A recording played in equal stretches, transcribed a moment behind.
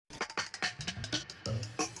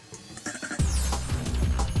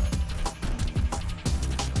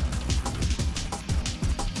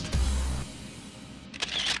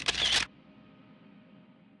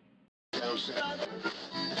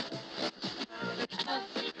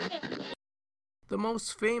The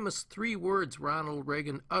most famous 3 words Ronald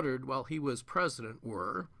Reagan uttered while he was president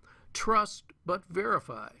were, "Trust but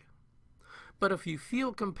verify." But if you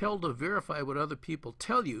feel compelled to verify what other people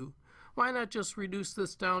tell you, why not just reduce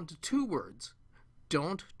this down to 2 words?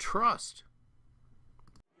 Don't trust.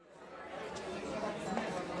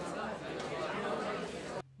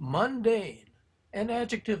 Mundane, an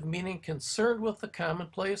adjective meaning concerned with the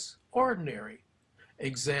commonplace, ordinary.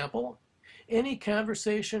 Example, any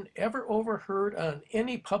conversation ever overheard on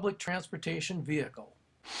any public transportation vehicle.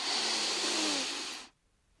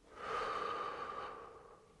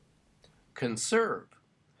 Conserve,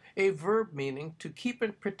 a verb meaning to keep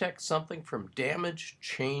and protect something from damage,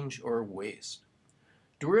 change, or waste.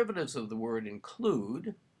 Derivatives of the word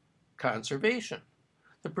include conservation,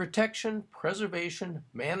 the protection, preservation,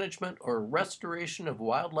 management, or restoration of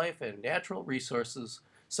wildlife and natural resources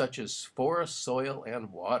such as forest, soil,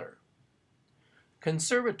 and water.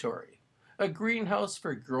 Conservatory, a greenhouse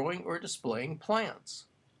for growing or displaying plants.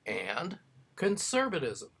 And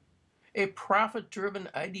conservatism, a profit-driven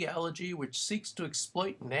ideology which seeks to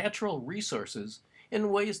exploit natural resources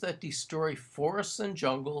in ways that destroy forests and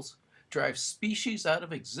jungles, drive species out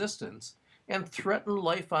of existence, and threaten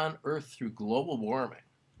life on Earth through global warming.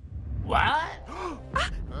 What?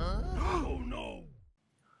 Oh no!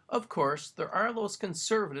 Of course, there are those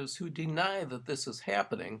conservatives who deny that this is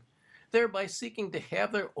happening, thereby seeking to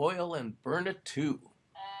have their oil and burn it too.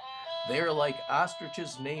 They are like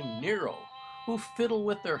ostriches named Nero, who fiddle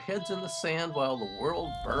with their heads in the sand while the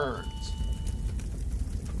world burns.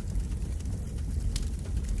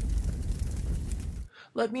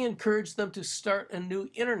 Let me encourage them to start a new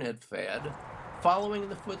internet fad, following in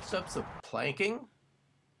the footsteps of planking,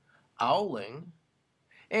 owling,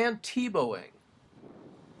 and Tebowing.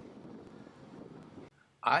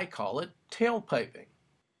 I call it tailpiping.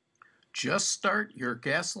 Just start your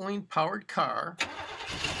gasoline-powered car,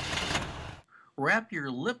 wrap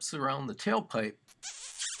your lips around the tailpipe,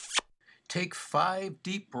 take 5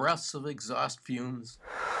 deep breaths of exhaust fumes,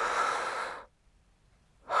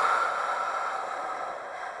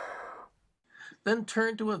 then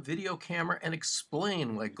turn to a video camera and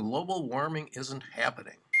explain why global warming isn't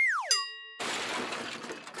happening.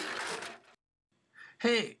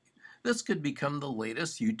 Hey, this could become the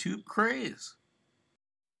latest YouTube craze.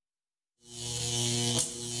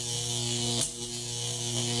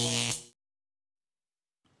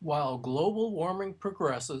 While global warming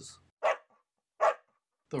progresses,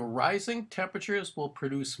 the rising temperatures will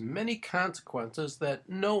produce many consequences that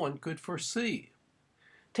no one could foresee.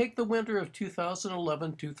 Take the winter of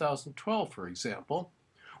 2011-2012, for example,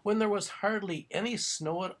 when there was hardly any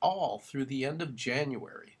snow at all through the end of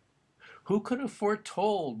January. Who could have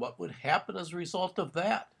foretold what would happen as a result of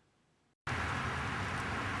that?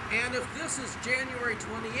 And if this is January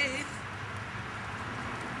 28th,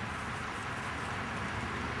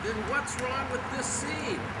 then what's wrong with this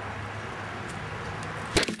seed?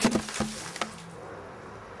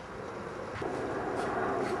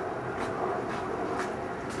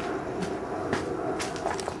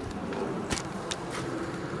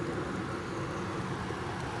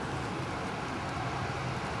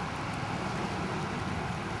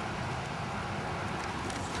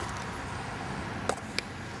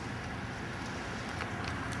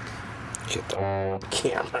 Get the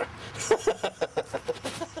camera.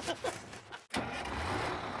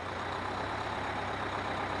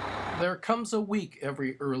 There comes a week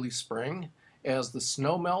every early spring as the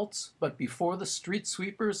snow melts, but before the street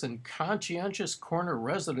sweepers and conscientious corner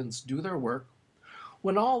residents do their work,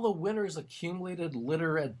 when all the winter's accumulated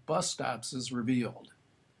litter at bus stops is revealed.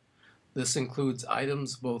 This includes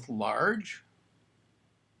items both large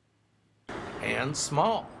and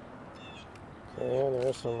small. Okay,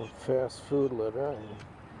 there's some fast food litter. And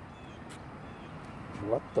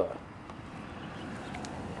what the?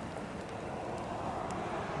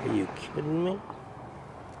 Are you kidding me?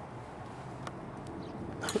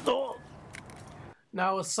 Oh.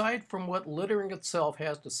 Now, aside from what littering itself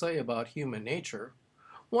has to say about human nature,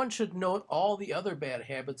 one should note all the other bad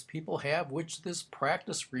habits people have which this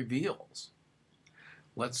practice reveals.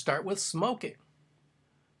 Let's start with smoking.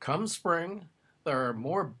 Come spring, there are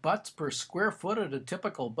more butts per square foot at a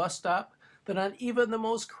typical bus stop than on even the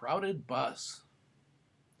most crowded bus.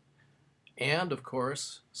 And, of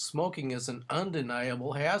course, smoking is an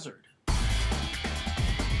undeniable hazard.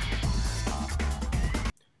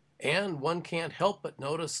 And one can't help but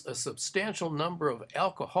notice a substantial number of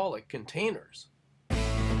alcoholic containers.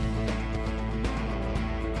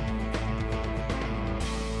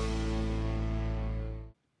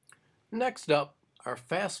 Next up are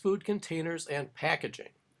fast food containers and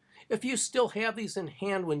packaging. If you still have these in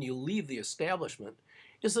hand when you leave the establishment,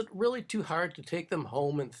 is it really too hard to take them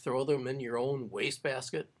home and throw them in your own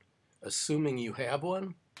wastebasket, assuming you have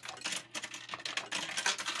one?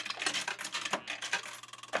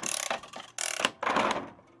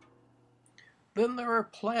 Then there are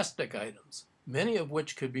plastic items, many of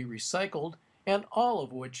which could be recycled and all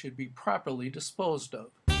of which should be properly disposed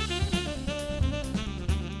of.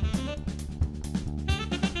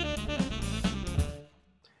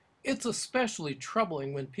 It's especially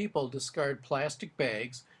troubling when people discard plastic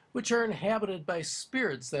bags which are inhabited by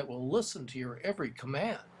spirits that will listen to your every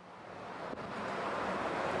command.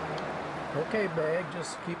 Okay, bag,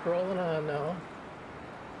 just keep rolling on now.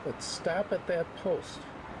 But stop at that post.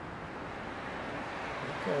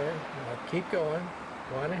 Okay, now keep going.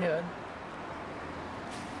 Go on ahead.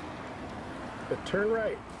 But turn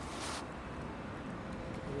right.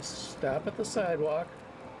 Just stop at the sidewalk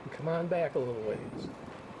and come on back a little ways.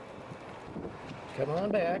 Come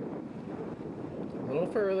on back. A little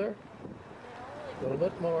further. A little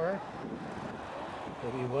bit more.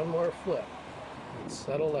 Maybe one more flip. And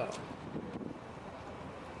settle down.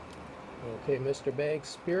 Okay, Mr. Bag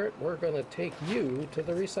Spirit, we're going to take you to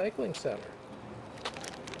the recycling center.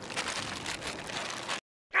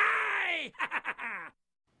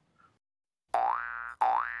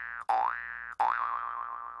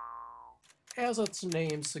 As its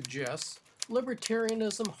name suggests,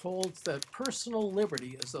 libertarianism holds that personal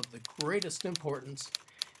liberty is of the greatest importance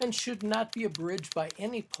and should not be abridged by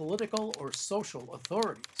any political or social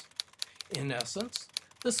authorities. In essence,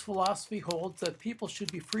 this philosophy holds that people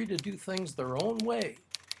should be free to do things their own way,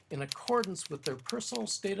 in accordance with their personal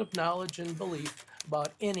state of knowledge and belief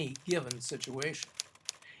about any given situation.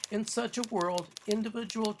 In such a world,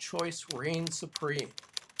 individual choice reigns supreme.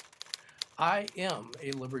 I am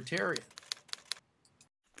a libertarian.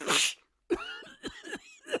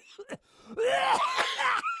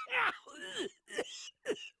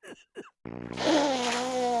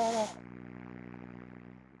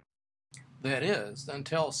 That is,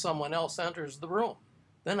 until someone else enters the room.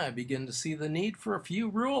 Then I begin to see the need for a few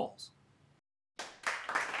rules.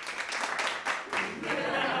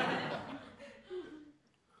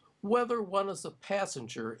 Whether one is a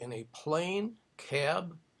passenger in a plane,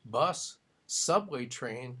 cab, bus, subway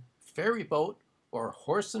train, ferry boat, or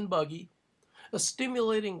horse and buggy, a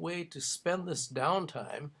stimulating way to spend this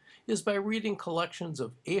downtime is by reading collections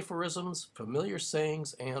of aphorisms, familiar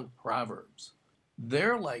sayings, and proverbs.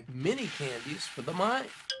 They're like mini candies for the mind.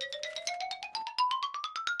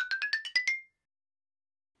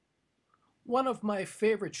 One of my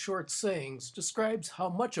favorite short sayings describes how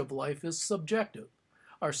much of life is subjective,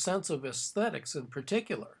 our sense of aesthetics in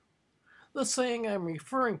particular. The saying I'm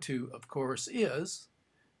referring to, of course, is,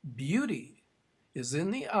 "Beauty is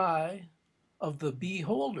in the eye of the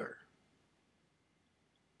beholder."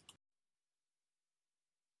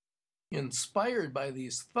 Inspired by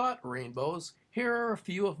these thought rainbows, here are a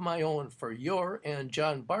few of my own for your and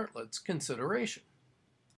John Bartlett's consideration.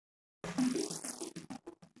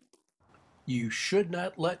 You should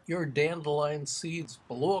not let your dandelion seeds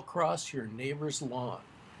blow across your neighbor's lawn.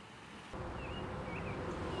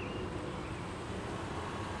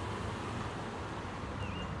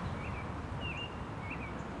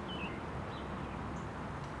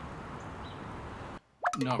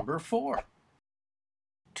 Number 4.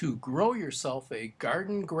 To grow yourself a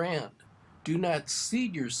garden grand, do not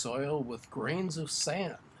seed your soil with grains of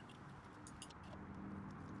sand.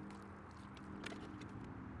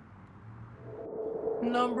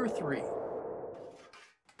 Number 3.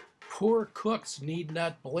 Poor cooks need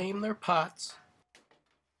not blame their pots.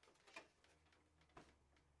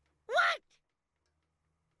 What?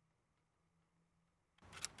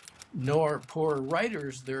 Nor poor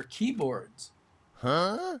writers their keyboards.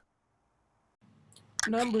 Huh?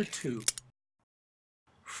 Number 2.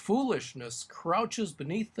 Foolishness crouches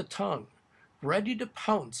beneath the tongue, ready to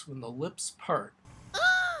pounce when the lips part.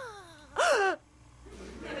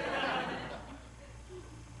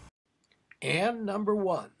 And number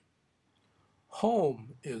 1.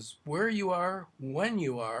 Home is where you are, when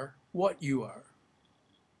you are, what you are.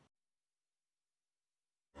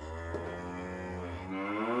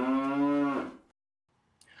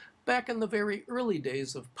 Back in the very early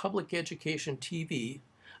days of public education TV,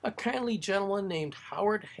 a kindly gentleman named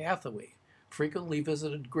Howard Hathaway frequently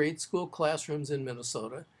visited grade school classrooms in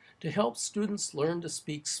Minnesota to help students learn to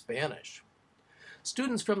speak Spanish.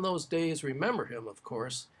 Students from those days remember him, of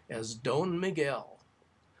course, as Don Miguel.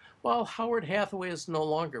 While Howard Hathaway is no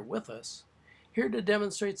longer with us, here to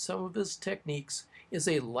demonstrate some of his techniques is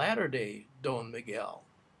a latter-day Don Miguel.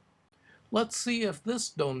 Let's see if this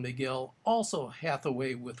Don Miguel also hath a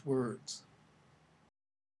way with words.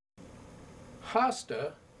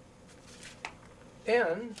 Hasta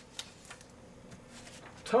en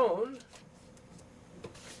ton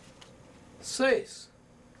seis.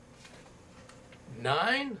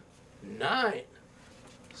 9, 9,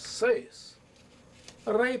 6.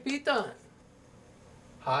 Repitan.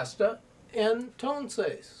 Hasta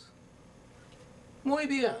entonces. Muy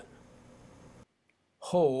bien.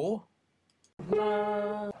 Ho.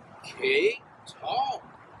 Na. Que tal.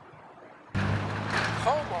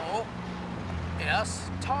 Como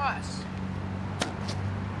estás.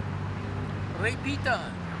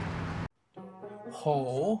 Repitan.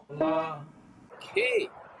 Ho. La. Que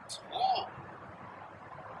tal.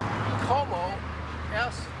 Como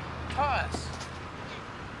estás.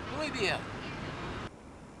 Muy bien.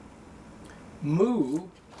 Moo,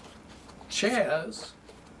 Chaz,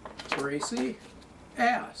 Gracie,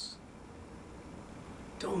 ass.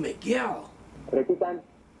 Don Miguel. Repitan.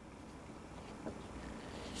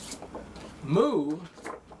 Moo,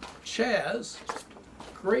 Chaz,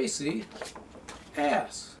 Gracie,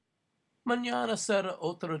 ass. Mañana será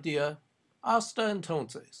otro día. Hasta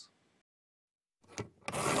entonces.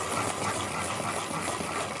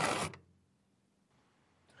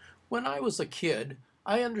 When I was a kid,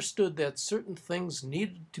 I understood that certain things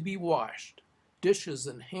needed to be washed, dishes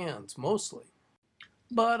and hands mostly.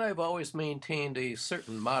 But I've always maintained a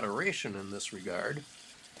certain moderation in this regard.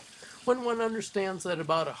 When one understands that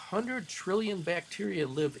about 100 trillion bacteria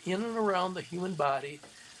live in and around the human body,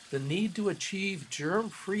 the need to achieve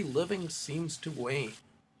germ-free living seems to wane.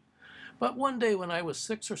 But one day when I was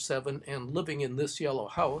 6 or 7 and living in this yellow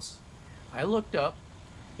house, I looked up,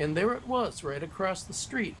 and there it was right across the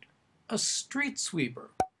street, a street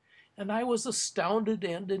sweeper, and I was astounded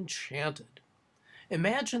and enchanted.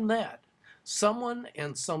 Imagine that, someone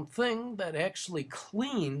and something that actually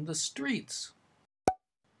cleaned the streets.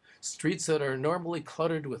 Streets that are normally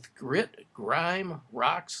cluttered with grit, grime,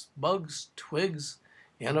 rocks, bugs, twigs,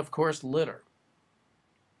 and of course litter.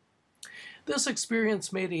 This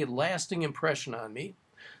experience made a lasting impression on me,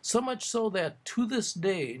 so much so that to this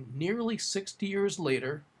day, nearly 60 years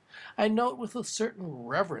later, I note with a certain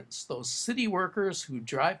reverence those city workers who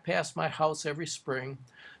drive past my house every spring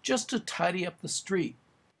just to tidy up the street,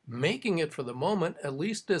 making it for the moment at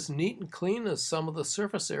least as neat and clean as some of the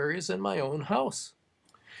surface areas in my own house.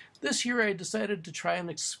 This year I decided to try an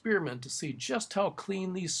experiment to see just how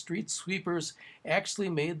clean these street sweepers actually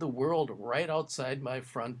made the world right outside my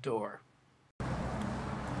front door.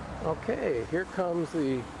 Okay, here comes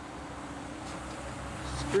the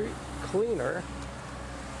street cleaner.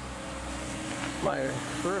 My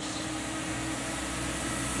first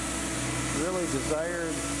really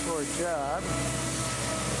desired for a job.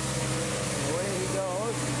 Away he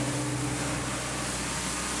goes.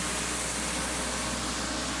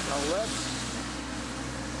 Now let's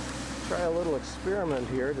try a little experiment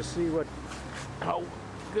here to see how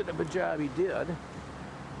good of a job he did.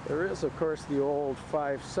 There is, of course, the old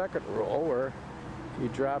 5-second rule where if you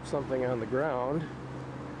drop something on the ground,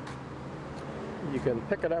 you can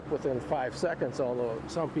pick it up within 5 seconds, although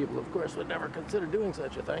some people, of course, would never consider doing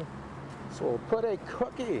such a thing. So we'll put a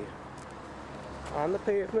cookie on the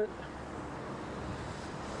pavement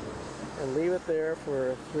and leave it there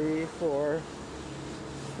for 3, 4,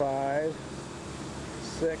 5,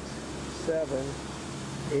 6, 7,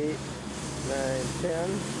 8, 9,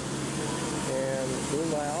 10. And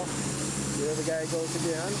meanwhile, there the guy goes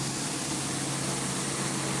again.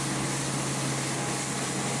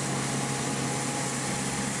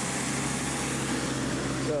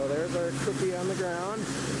 So there's our cookie on the ground.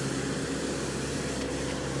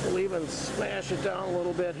 We'll even smash it down a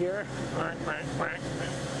little bit here.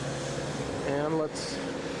 And let's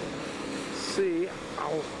see.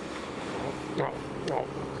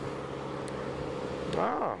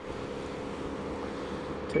 Ah,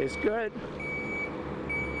 tastes good.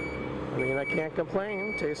 I mean, I can't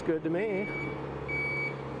complain. Tastes good to me.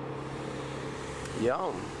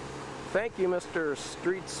 Yum. Thank you, Mr.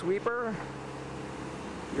 Street Sweeper.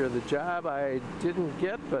 You're the job I didn't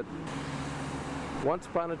get, but once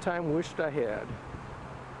upon a time wished I had.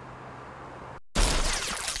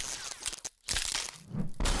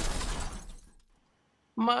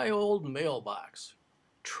 My old mailbox.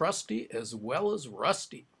 Trusty as well as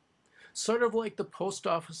rusty. Sort of like the post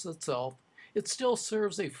office itself, it still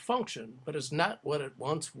serves a function, but is not what it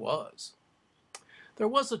once was. There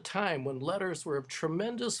was a time when letters were of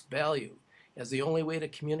tremendous value as the only way to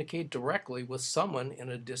communicate directly with someone in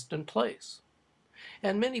a distant place,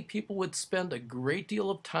 and many people would spend a great deal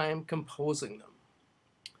of time composing them.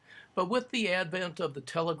 But with the advent of the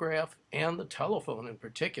telegraph and the telephone in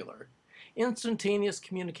particular, instantaneous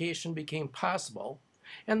communication became possible,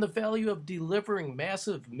 and the value of delivering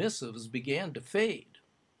massive missives began to fade.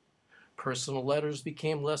 Personal letters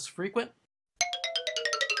became less frequent,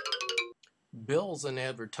 bills and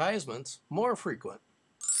advertisements more frequent.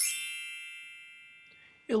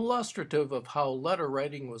 Illustrative of how letter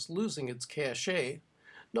writing was losing its cachet,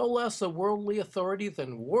 no less a worldly authority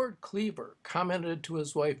than Ward Cleaver commented to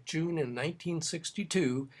his wife June in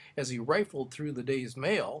 1962 as he rifled through the day's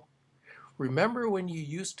mail, "Remember when you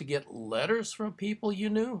used to get letters from people you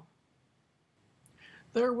knew?"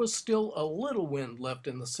 There was still a little wind left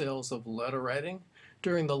in the sails of letter writing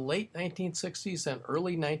during the late 1960s and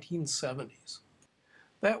early 1970s.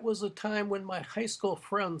 That was a time when my high school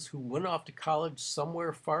friends who went off to college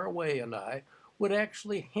somewhere far away and I would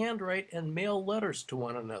actually handwrite and mail letters to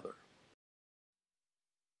one another.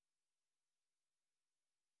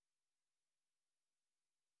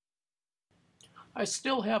 I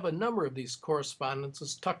still have a number of these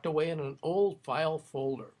correspondences tucked away in an old file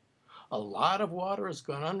folder. A lot of water has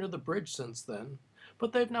gone under the bridge since then,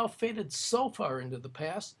 but they've now faded so far into the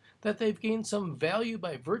past that they've gained some value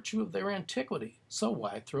by virtue of their antiquity, so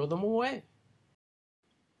why throw them away?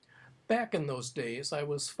 Back in those days, I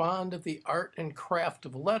was fond of the art and craft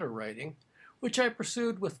of letter writing, which I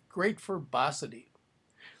pursued with great verbosity.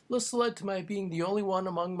 This led to my being the only one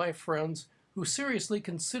among my friends who seriously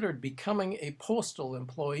considered becoming a postal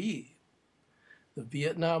employee. The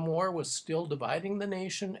Vietnam War was still dividing the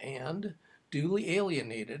nation and, duly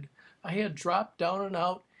alienated, I had dropped down and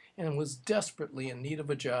out and was desperately in need of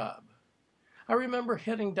a job. I remember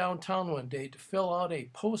heading downtown one day to fill out a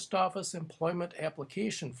post office employment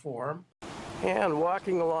application form and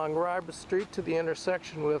walking along Roberts Street to the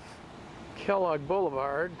intersection with Kellogg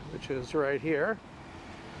Boulevard, which is right here,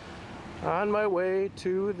 on my way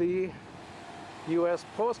to the U.S.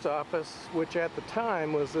 Post Office, which at the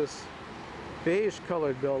time was this beige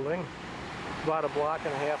colored building about a block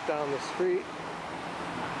and a half down the street.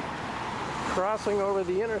 Crossing over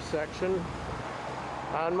the intersection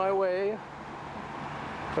on my way,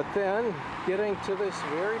 but then getting to this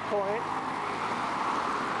very point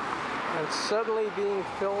and suddenly being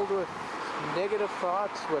filled with negative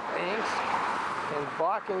thoughts, with angst, and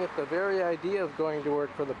balking at the very idea of going to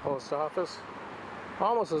work for the post office,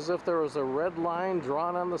 almost as if there was a red line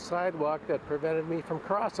drawn on the sidewalk that prevented me from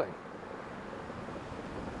crossing.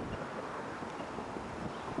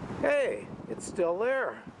 Hey, it's still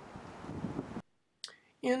there.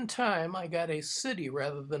 In time, I got a city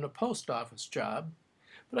rather than a post office job,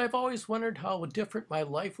 but I've always wondered how different my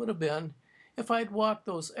life would have been if I'd walked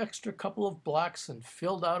those extra couple of blocks and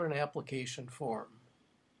filled out an application form.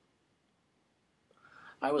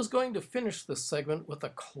 I was going to finish this segment with a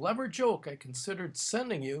clever joke I considered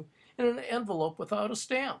sending you in an envelope without a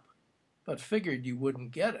stamp, but figured you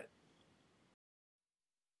wouldn't get it.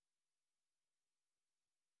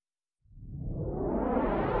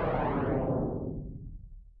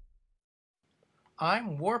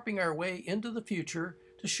 I'm warping our way into the future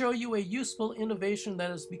to show you a useful innovation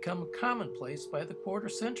that has become commonplace by the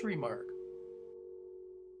quarter-century mark.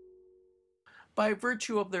 By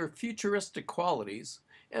virtue of their futuristic qualities,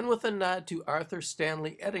 and with a nod to Arthur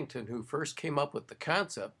Stanley Eddington, who first came up with the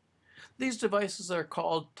concept, these devices are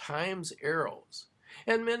called Times Arrows,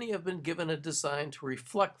 and many have been given a design to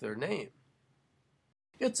reflect their name.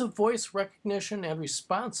 It's a voice recognition and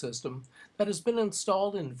response system that has been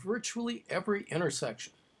installed in virtually every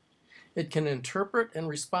intersection. It can interpret and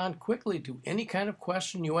respond quickly to any kind of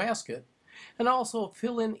question you ask it, and also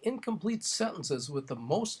fill in incomplete sentences with the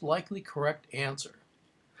most likely correct answer.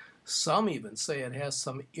 Some even say it has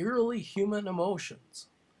some eerily human emotions.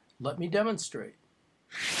 Let me demonstrate.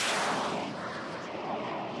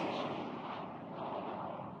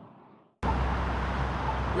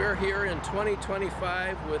 We're here in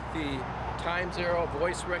 2025 with the Times Arrow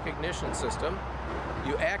voice recognition system.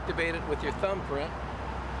 You activate it with your thumbprint.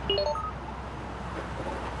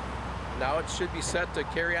 Now it should be set to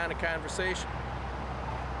carry on a conversation.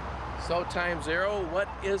 So Times Arrow, what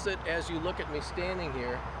is it as you look at me standing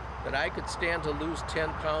here that I could stand to lose 10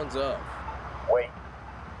 pounds of? Weight.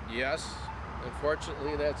 Yes,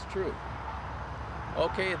 unfortunately that's true.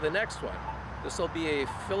 Okay, the next one. This will be a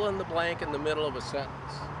fill in the blank in the middle of a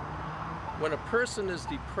sentence. When a person is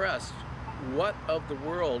depressed, what of the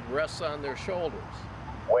world rests on their shoulders?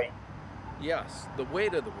 Weight. Yes, the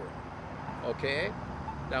weight of the world. Okay,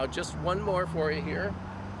 now just one more for you here.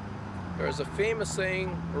 There's a famous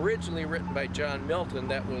saying originally written by John Milton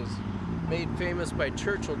that was made famous by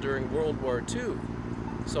Churchill during World War II.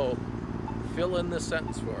 So fill in this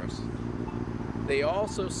sentence for us. They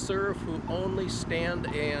also serve who only stand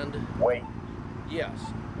and... Wait. Yes,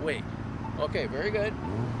 wait. Okay, very good.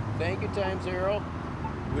 Thank you, Time Zero.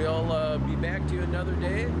 We'll be back to you another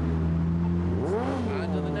day. On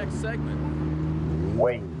to the next segment.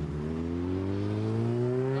 Wait.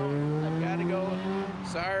 No, I've got to go.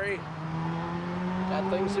 Sorry.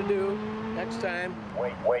 Got things to do. Next time.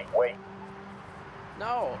 Wait.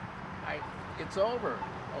 No, it's over.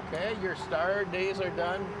 Okay, your star days are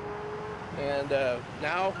done. And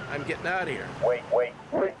now I'm getting out of here. Wait.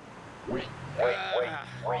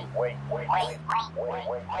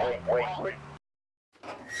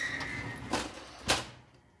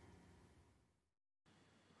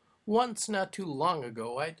 Once, not too long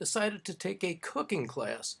ago, I decided to take a cooking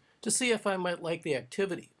class to see if I might like the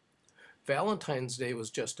activity. Valentine's Day was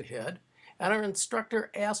just ahead, and our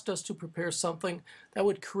instructor asked us to prepare something that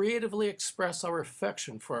would creatively express our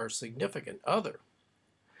affection for our significant other.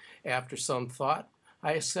 After some thought,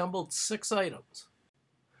 I assembled 6 items: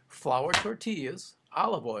 flour tortillas,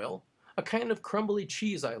 olive oil, a kind of crumbly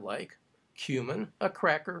cheese I like, cumin, a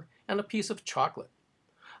cracker, and a piece of chocolate.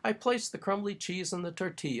 I placed the crumbly cheese in the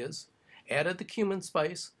tortillas, added the cumin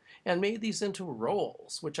spice, and made these into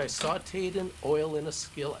rolls, which I sauteed in oil in a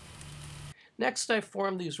skillet. Next, I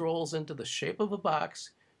formed these rolls into the shape of a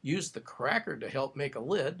box, used the cracker to help make a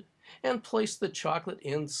lid, and placed the chocolate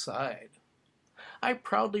inside. I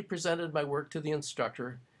proudly presented my work to the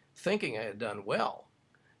instructor, thinking I had done well.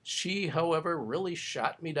 She, however, really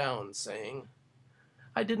shot me down, saying,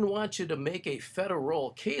 "I didn't want you to make a feta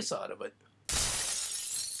roll case out of it."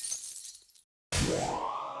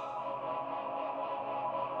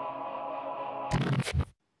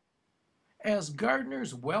 As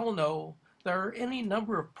gardeners well know, there are any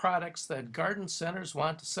number of products that garden centers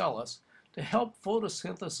want to sell us to help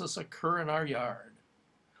photosynthesis occur in our yard.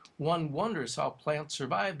 One wonders how plants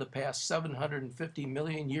survived the past 750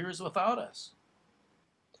 million years without us.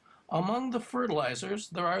 Among the fertilizers,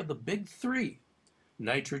 there are the big 3: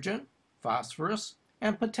 nitrogen, phosphorus,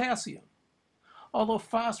 and potassium. Although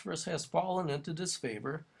phosphorus has fallen into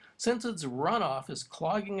disfavor since its runoff is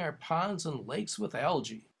clogging our ponds and lakes with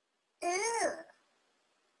algae.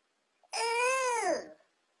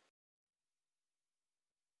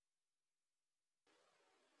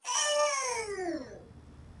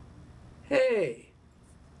 Hey,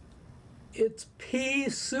 it's pea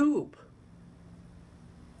soup.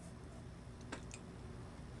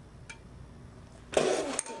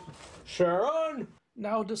 Sharon!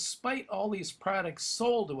 Now, despite all these products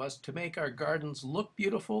sold to us to make our gardens look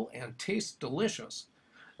beautiful and taste delicious,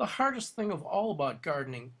 the hardest thing of all about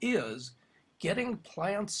gardening is getting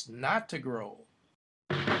plants not to grow.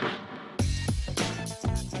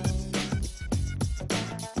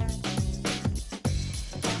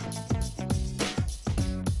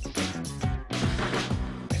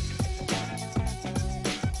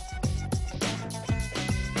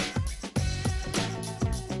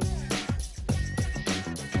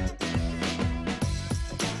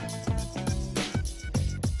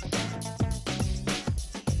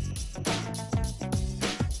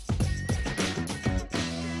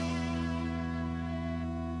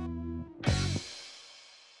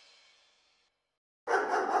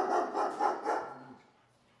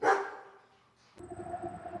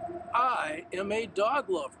 I am a dog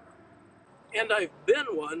lover, and I've been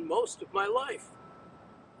one most of my life.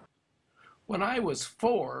 When I was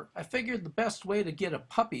 4, I figured the best way to get a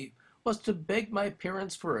puppy was to beg my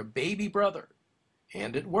parents for a baby brother,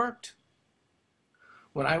 and it worked.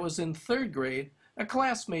 When I was in 3rd grade, a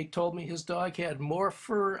classmate told me his dog had more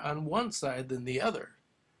fur on one side than the other.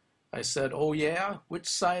 I said, "Oh yeah? Which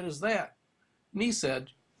side is that?" And he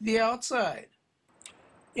said, "The outside."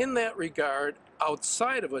 In that regard,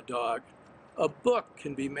 outside of a dog, a book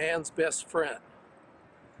can be man's best friend.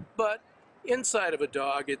 But inside of a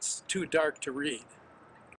dog, it's too dark to read.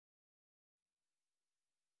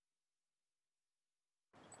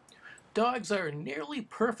 Dogs are nearly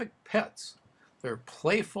perfect pets. They're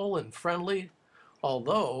playful and friendly,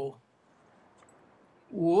 although,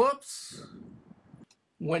 whoops,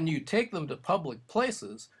 when you take them to public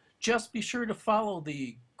places, just be sure to follow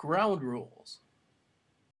the ground rules.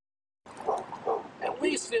 At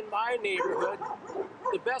least in my neighborhood,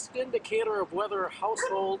 the best indicator of whether a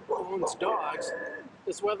household owns dogs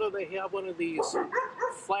is whether they have one of these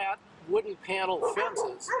flat wooden panel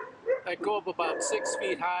fences that go up about 6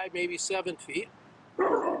 feet high, maybe 7 feet.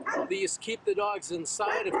 These keep the dogs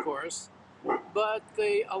inside, of course, but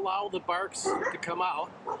they allow the barks to come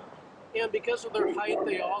out. And because of their height,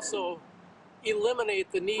 they also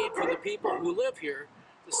eliminate the need for the people who live here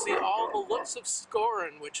to see all the looks of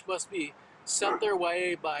scorn, which must be sent their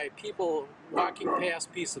way by people walking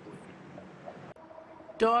past peaceably.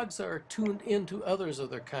 Dogs are tuned into others of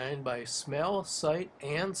their kind by smell, sight,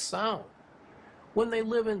 and sound. When they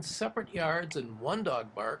live in separate yards and one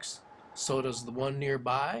dog barks, so does the one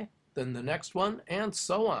nearby, then the next one, and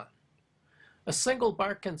so on. A single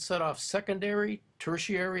bark can set off secondary,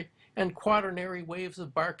 tertiary, and quaternary waves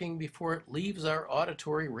of barking before it leaves our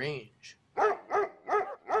auditory range.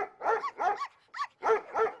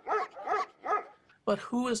 But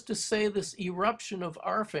who is to say this eruption of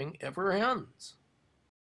arfing ever ends?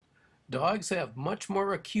 Dogs have much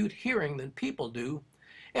more acute hearing than people do,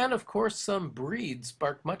 and of course some breeds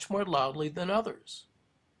bark much more loudly than others.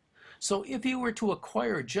 So if you were to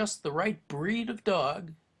acquire just the right breed of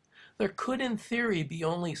dog, there could in theory be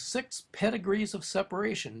only 6 pedigrees of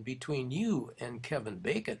separation between you and Kevin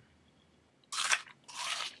Bacon.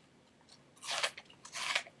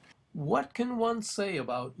 What can one say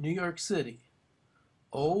about New York City?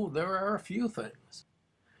 Oh, there are a few things.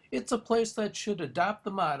 It's a place that should adopt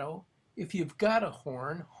the motto, if you've got a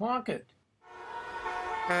horn, honk it.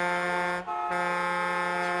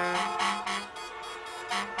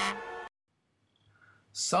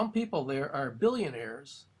 Some people there are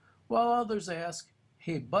billionaires, while others ask,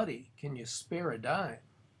 hey buddy, can you spare a dime?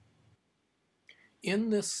 In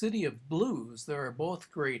this city of blues, there are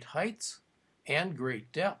both great heights and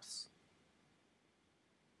great depths.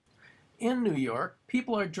 In New York,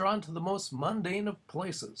 people are drawn to the most mundane of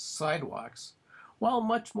places, sidewalks, while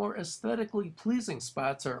much more aesthetically pleasing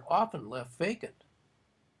spots are often left vacant.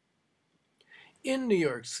 In New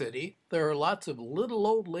York City, there are lots of little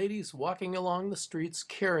old ladies walking along the streets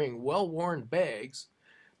carrying well-worn bags,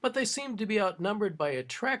 but they seem to be outnumbered by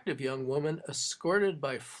attractive young women escorted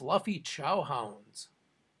by fluffy chow hounds.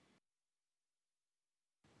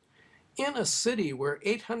 In a city where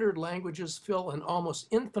 800 languages fill an almost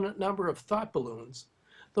infinite number of thought balloons,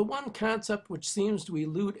 the one concept which seems to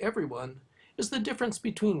elude everyone is the difference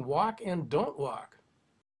between walk and don't walk.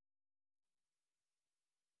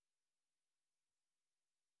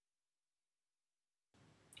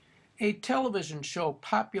 A television show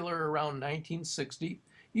popular around 1960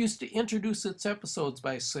 used to introduce its episodes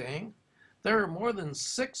by saying, there are more than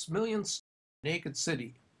 6 million naked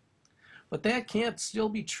city. But that can't still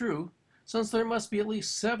be true, since there must be at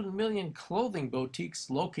least 7 million clothing boutiques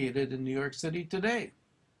located in New York City today.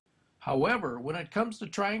 However, when it comes to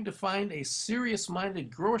trying to find a serious-minded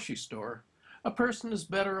grocery store, a person is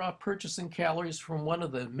better off purchasing calories from one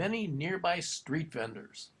of the many nearby street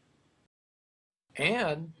vendors.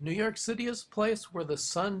 And New York City is a place where the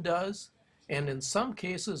sun does, and in some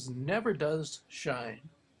cases never does, shine.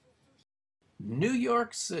 New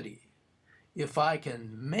York City. If I can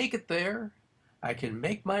make it there, I can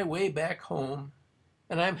make my way back home,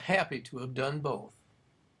 and I'm happy to have done both.